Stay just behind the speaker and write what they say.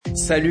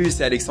Salut,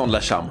 c'est Alexandre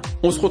Lacharme.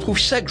 On se retrouve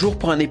chaque jour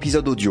pour un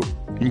épisode audio.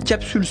 Une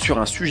capsule sur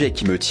un sujet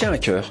qui me tient à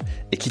cœur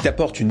et qui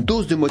t'apporte une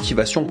dose de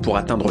motivation pour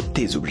atteindre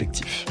tes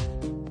objectifs.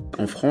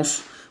 En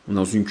France, on est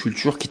dans une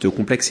culture qui te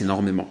complexe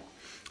énormément.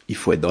 Il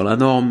faut être dans la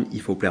norme,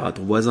 il faut plaire à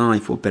ton voisin,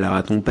 il faut plaire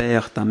à ton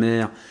père, ta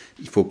mère,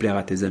 il faut plaire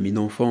à tes amis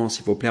d'enfance,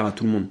 il faut plaire à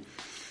tout le monde.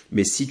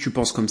 Mais si tu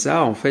penses comme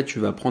ça, en fait, tu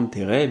vas prendre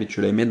tes rêves et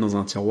tu vas les mettre dans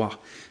un tiroir.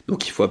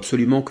 Donc il faut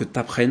absolument que tu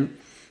apprennes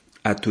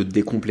à te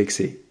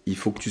décomplexer. Il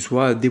faut que tu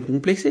sois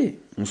décomplexé.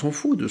 On s'en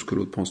fout de ce que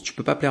l'autre pense. Tu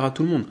peux pas plaire à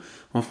tout le monde.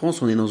 En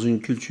France, on est dans une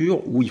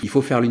culture où il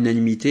faut faire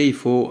l'unanimité, tu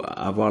vois,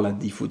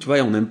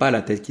 on n'aime pas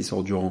la tête qui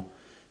sort du rang.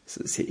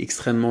 C'est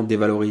extrêmement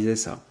dévalorisé,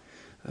 ça.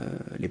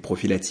 Les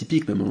profils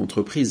atypiques, même en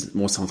entreprise.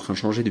 Bon, c'est en train de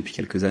changer depuis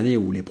quelques années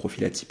où les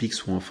profils atypiques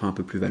sont enfin un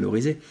peu plus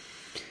valorisés.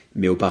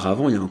 Mais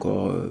auparavant, il y a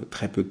encore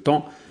très peu de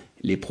temps,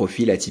 les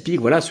profils atypiques,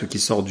 voilà, ceux qui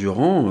sortent du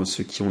rang,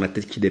 ceux qui ont la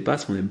tête qui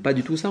dépasse, on n'aime pas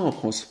du tout ça en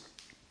France.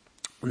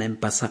 On n'aime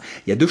pas ça.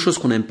 Il y a deux choses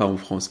qu'on n'aime pas en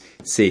France.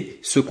 C'est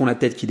ceux qui ont la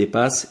tête qui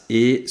dépasse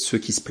et ceux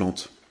qui se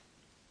plantent.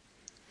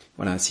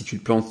 Voilà, si tu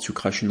te plantes, tu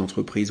craches une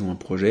entreprise ou un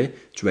projet,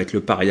 tu vas être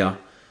le paria,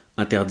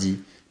 interdit,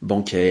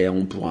 bancaire,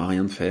 on ne pourra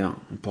rien te faire,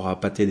 on ne pourra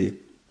pas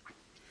t'aider.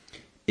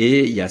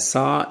 Et il y a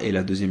ça, et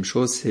la deuxième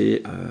chose,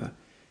 c'est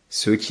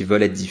ceux qui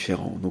veulent être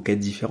différents. Donc être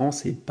différent,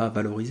 c'est pas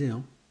valorisé.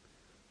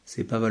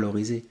 C'est pas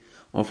valorisé.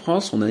 En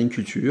France, on a une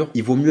culture,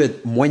 il vaut mieux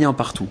être moyen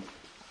partout.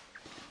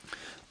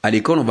 À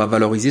l'école, on va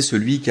valoriser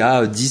celui qui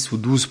a 10 ou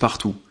 12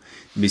 partout.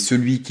 Mais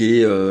celui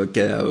qui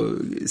a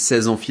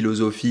 16 en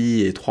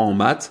philosophie et 3 en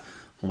maths,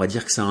 on va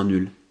dire que c'est un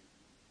nul.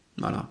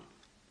 Voilà.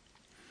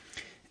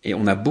 Et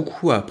on a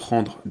beaucoup à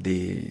apprendre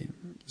des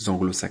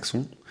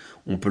anglo-saxons.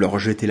 On peut leur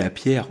jeter la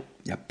pierre.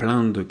 Il y a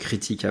plein de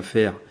critiques à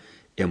faire.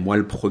 Et moi,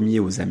 le premier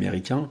aux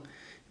Américains.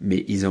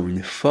 Mais ils ont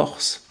une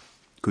force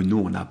que nous,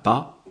 on n'a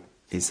pas.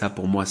 Et ça,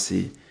 pour moi,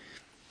 c'est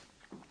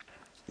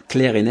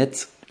clair et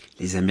net.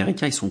 Les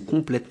Américains, ils sont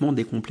complètement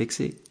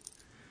décomplexés.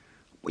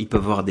 Ils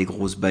peuvent avoir des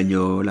grosses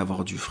bagnoles,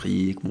 avoir du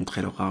fric,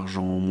 montrer leur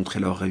argent, montrer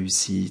leur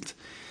réussite.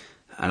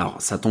 Alors,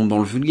 ça tombe dans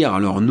le vulgaire.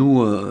 Alors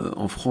nous,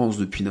 en France,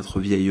 depuis notre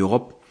vieille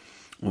Europe,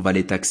 on va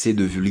les taxer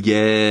de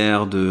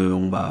vulgaires,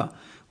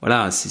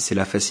 voilà, c'est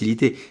la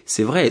facilité.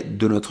 C'est vrai,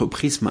 de notre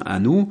prisme à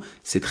nous,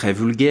 c'est très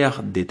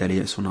vulgaire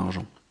d'étaler son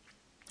argent.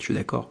 Je suis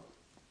d'accord.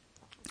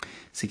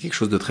 C'est quelque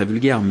chose de très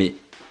vulgaire, mais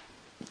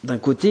d'un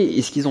côté,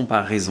 est-ce qu'ils n'ont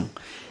pas raison ?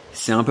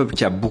 C'est un peuple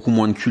qui a beaucoup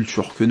moins de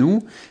culture que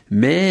nous,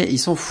 mais ils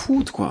s'en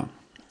foutent, quoi.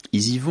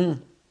 Ils y vont.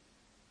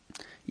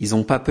 Ils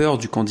n'ont pas peur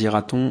du qu'en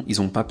dira-t-on, ils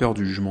n'ont pas peur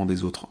du jugement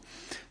des autres.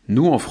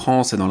 Nous, en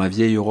France et dans la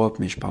vieille Europe,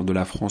 mais je parle de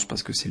la France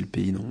parce que c'est le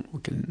pays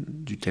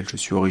duquel je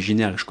suis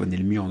originaire et que je connais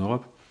le mieux en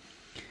Europe,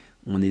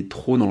 on est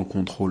trop dans le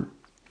contrôle.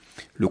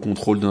 Le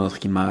contrôle de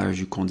notre image,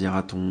 du qu'en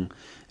dira-t-on,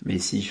 mais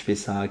si je fais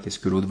ça, qu'est-ce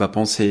que l'autre va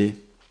penser ?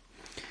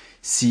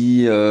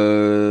 Si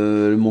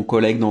mon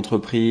collègue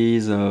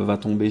d'entreprise va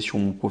tomber sur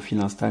mon profil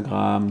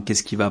Instagram,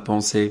 qu'est-ce qu'il va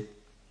penser ?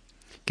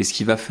 Qu'est-ce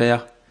qu'il va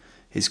faire ?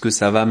 Est-ce que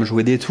ça va me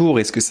jouer des tours ?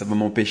 Est-ce que ça va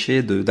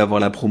m'empêcher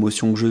d'avoir la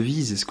promotion que je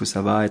vise ? Est-ce que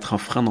ça va être un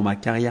frein dans ma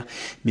carrière ?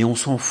 Mais on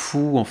s'en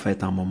fout en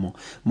fait à un moment.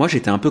 Moi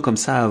j'étais un peu comme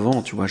ça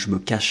avant, tu vois, je me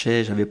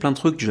cachais, j'avais plein de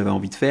trucs que j'avais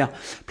envie de faire,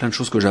 plein de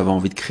choses que j'avais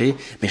envie de créer,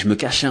 mais je me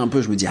cachais un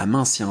peu, je me dis ah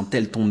mince, si un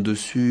tel tombe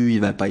dessus, il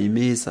va pas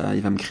aimer, ça,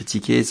 il va me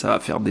critiquer, ça va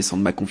faire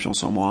descendre ma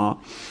confiance en moi.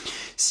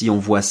 Si on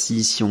voit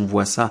ci, si on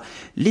voit ça.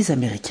 Les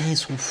Américains, ils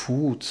s'en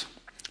foutent.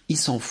 Ils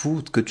s'en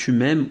foutent. Que tu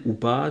m'aimes ou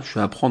pas, tu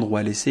vas apprendre ou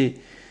à laisser.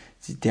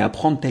 Si t'es à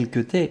prendre tel que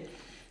t'es.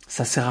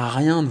 Ça sert à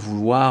rien de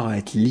vouloir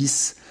être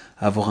lisse,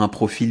 avoir un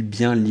profil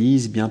bien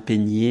lisse, bien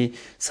peigné.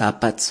 Ça a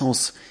pas de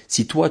sens.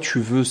 Si toi, tu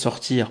veux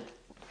sortir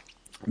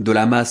de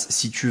la masse,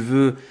 si tu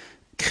veux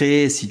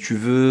créer, si tu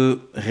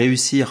veux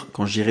réussir,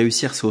 quand je dis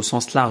réussir, c'est au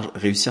sens large.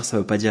 Réussir, ça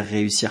veut pas dire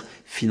réussir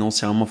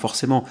financièrement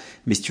forcément.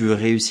 Mais si tu veux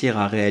réussir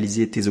à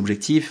réaliser tes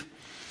objectifs,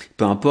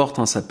 peu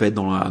importe, ça peut être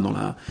dans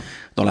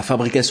la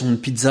fabrication de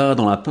pizza,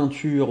 dans la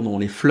peinture, dans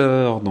les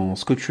fleurs, dans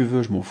ce que tu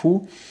veux, je m'en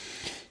fous.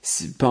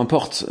 Peu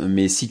importe,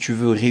 mais si tu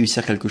veux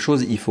réussir quelque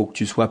chose, il faut que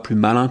tu sois plus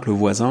malin que le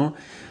voisin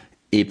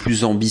et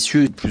plus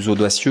ambitieux, plus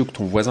audacieux que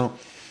ton voisin.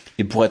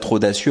 Et pour être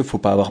audacieux, faut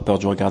pas avoir peur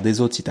du regard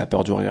des autres. Si t'as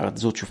peur du regard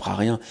des autres, tu feras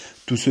rien.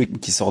 Tous ceux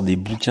qui sortent des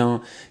bouquins,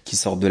 qui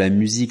sortent de la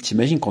musique,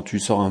 t'imagines quand tu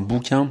sors un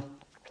bouquin,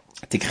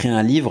 t'écris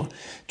un livre,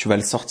 tu vas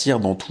le sortir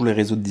dans tous les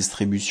réseaux de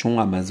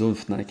distribution, Amazon,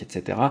 Fnac,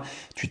 etc.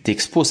 Tu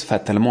t'exposes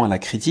fatalement à la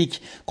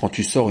critique. Quand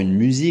tu sors une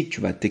musique, tu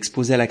vas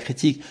t'exposer à la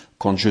critique.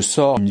 Quand je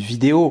sors une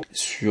vidéo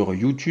sur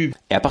YouTube,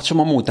 et à partir du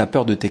moment où tu as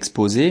peur de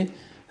t'exposer,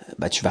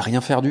 tu vas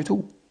rien faire du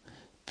tout.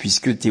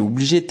 Puisque tu es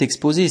obligé de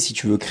t'exposer. Si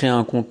tu veux créer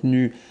un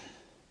contenu,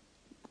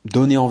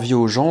 donner envie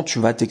aux gens, tu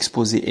vas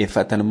t'exposer. Et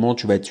fatalement,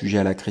 tu vas être sujet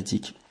à la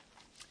critique.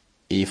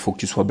 Et il faut que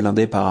tu sois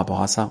blindé par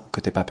rapport à ça,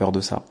 que tu n'aies pas peur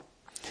de ça.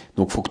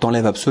 Donc, faut que tu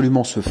enlèves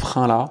absolument ce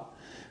frein-là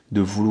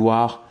de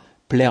vouloir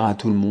plaire à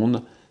tout le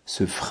monde,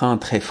 ce frein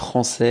très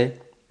français,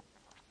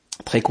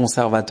 très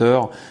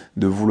conservateur,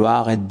 de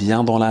vouloir être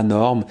bien dans la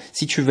norme.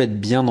 Si tu veux être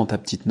bien dans ta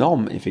petite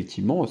norme,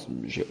 effectivement,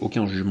 j'ai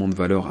aucun jugement de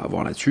valeur à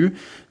avoir là-dessus,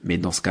 mais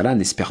dans ce cas-là,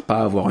 n'espère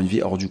pas avoir une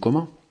vie hors du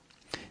commun.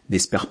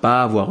 N'espère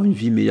pas avoir une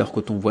vie meilleure que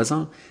ton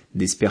voisin.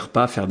 N'espère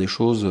pas faire des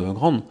choses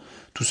grandes.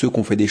 Tous ceux qui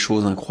ont fait des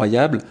choses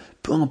incroyables,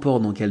 peu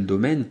importe dans quel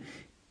domaine,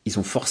 ils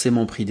ont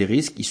forcément pris des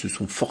risques, ils se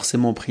sont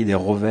forcément pris des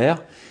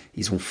revers,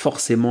 ils ont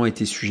forcément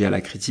été sujets à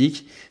la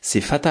critique.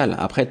 C'est fatal.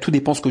 Après, tout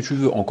dépend ce que tu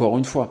veux, encore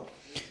une fois.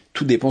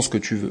 Tout dépend ce que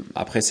tu veux.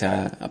 Après, c'est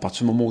à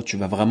partir du moment où tu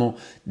vas vraiment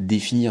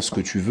définir ce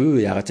que tu veux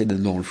et arrêter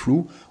d'être dans le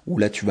flou, où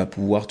là, tu vas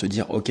pouvoir te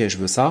dire, ok, je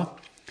veux ça,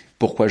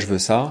 pourquoi je veux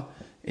ça,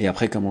 et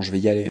après, comment je vais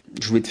y aller.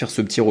 Je voulais te faire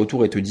ce petit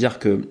retour et te dire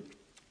que,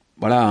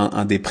 voilà,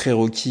 un des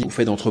prérequis au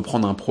fait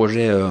d'entreprendre un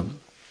projet,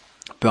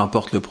 peu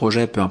importe le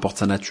projet, peu importe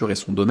sa nature et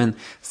son domaine,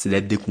 c'est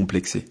d'être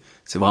décomplexé.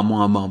 C'est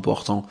vraiment un mot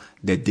important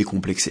d'être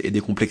décomplexé. Et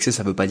décomplexé,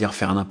 ça veut pas dire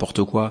faire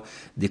n'importe quoi.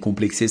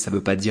 Décomplexé, ça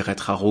veut pas dire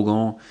être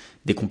arrogant.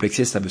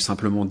 Décomplexé, ça veut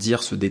simplement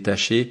dire se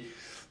détacher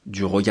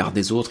du regard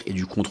des autres et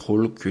du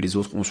contrôle que les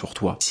autres ont sur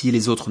toi. Si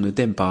les autres ne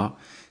t'aiment pas,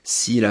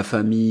 si la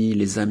famille,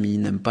 les amis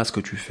n'aiment pas ce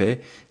que tu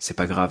fais, c'est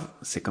pas grave,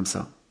 c'est comme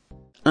ça.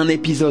 Un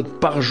épisode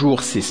par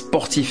jour, c'est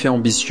sportif et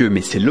ambitieux,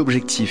 mais c'est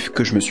l'objectif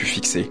que je me suis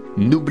fixé.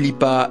 N'oublie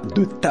pas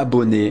de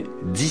t'abonner.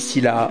 D'ici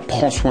là,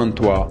 prends soin de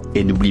toi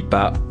et n'oublie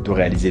pas de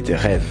réaliser tes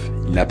rêves.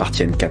 Ils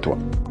n'appartiennent qu'à toi.